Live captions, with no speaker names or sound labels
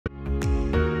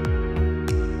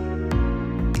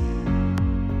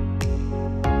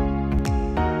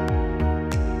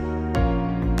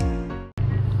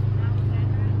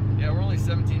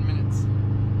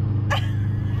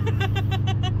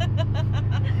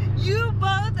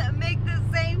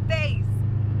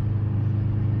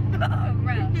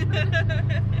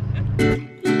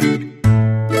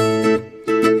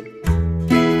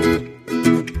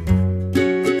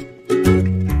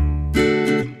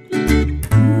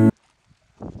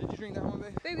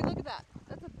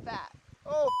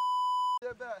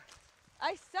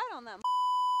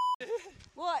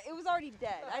already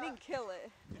dead. I didn't kill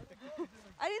it.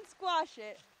 I didn't squash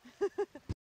it.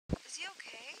 Is he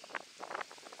okay?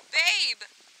 Babe!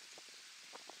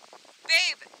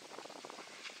 Babe!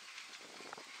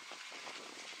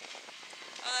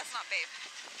 Oh, that's not Babe.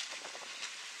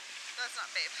 That's not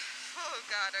Babe. Oh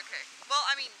God, okay. Well,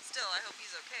 I mean, still, I hope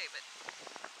he's okay, but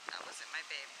that wasn't my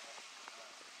babe.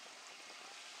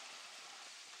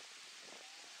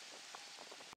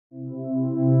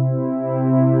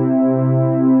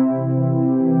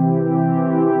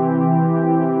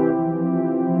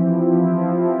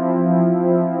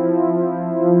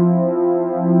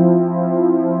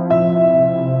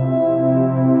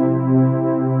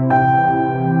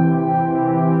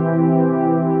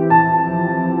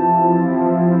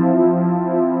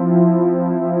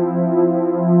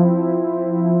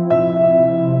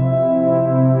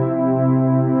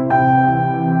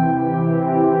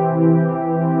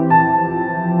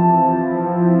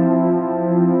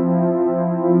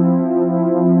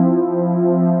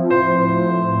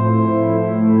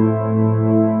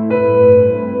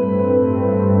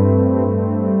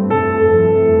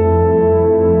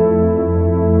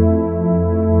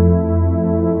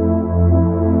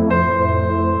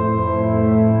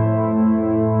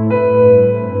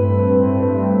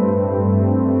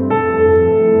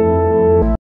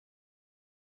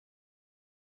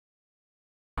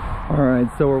 Alright,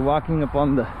 so we're walking up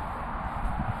on the,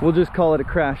 we'll just call it a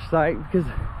crash site because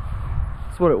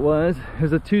that's what it was. It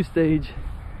was a two-stage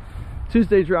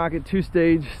rocket,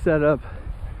 two-stage setup.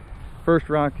 First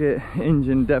rocket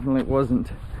engine definitely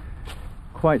wasn't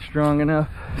quite strong enough.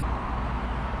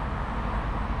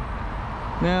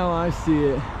 Now I see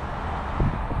it.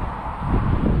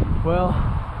 Well,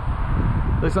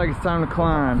 looks like it's time to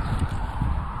climb.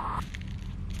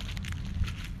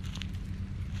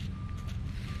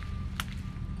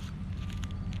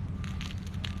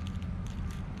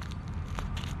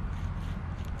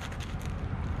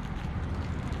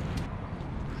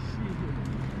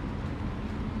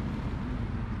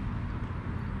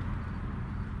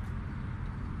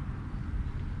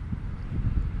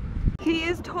 He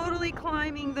is totally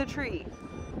climbing the tree.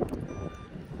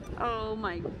 Oh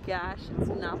my gosh, it's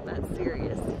not that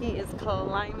serious. He is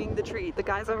climbing the tree. The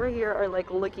guys over here are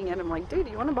like looking at him like, dude,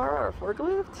 do you want to borrow our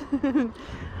forklift?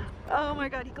 Oh my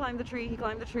God, he climbed the tree, he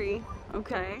climbed the tree.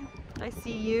 Okay, I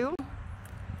see you.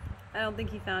 I don't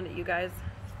think he found it, you guys.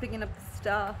 He's picking up the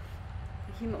stuff.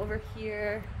 He came over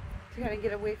here to kind of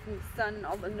get away from the sun and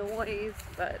all the noise,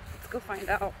 but let's go find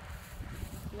out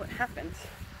what happened.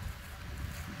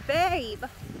 Babe! Yeah.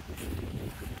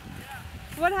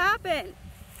 What happened?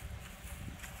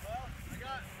 Well, I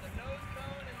got the nose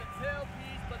cone and the tail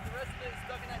piece, but the rest of it is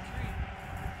stuck in that tree.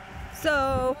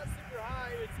 So, It's not super high,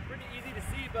 it's pretty easy to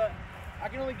see, but I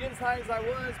can only get as high as I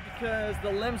was because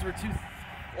the limbs were too,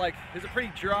 like, it's a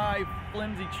pretty dry,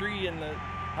 flimsy tree, and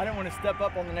I didn't want to step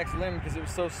up on the next limb because it was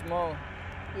so small.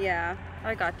 yeah,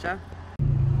 I gotcha.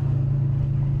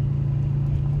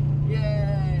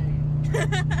 Yay!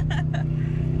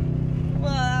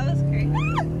 Well, that was great.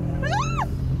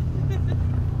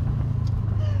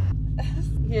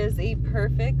 Here's a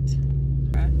perfect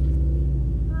right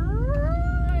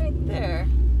there.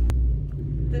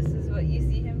 This is what you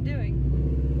see him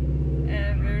doing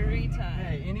every time.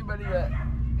 Hey,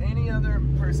 any other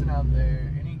person out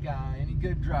there, any guy, any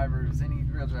good drivers, any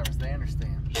real drivers, they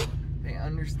understand. They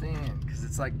understand, because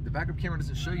it's like the backup camera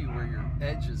doesn't show you where your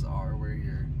edges are,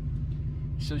 it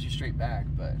shows you straight back,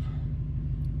 but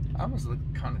I almost look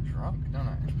kind of drunk, don't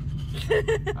I?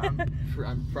 I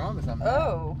promise I'm not.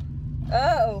 Oh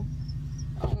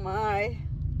my.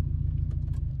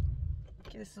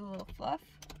 Give us a little fluff.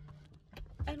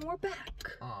 And we're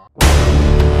back. Aww.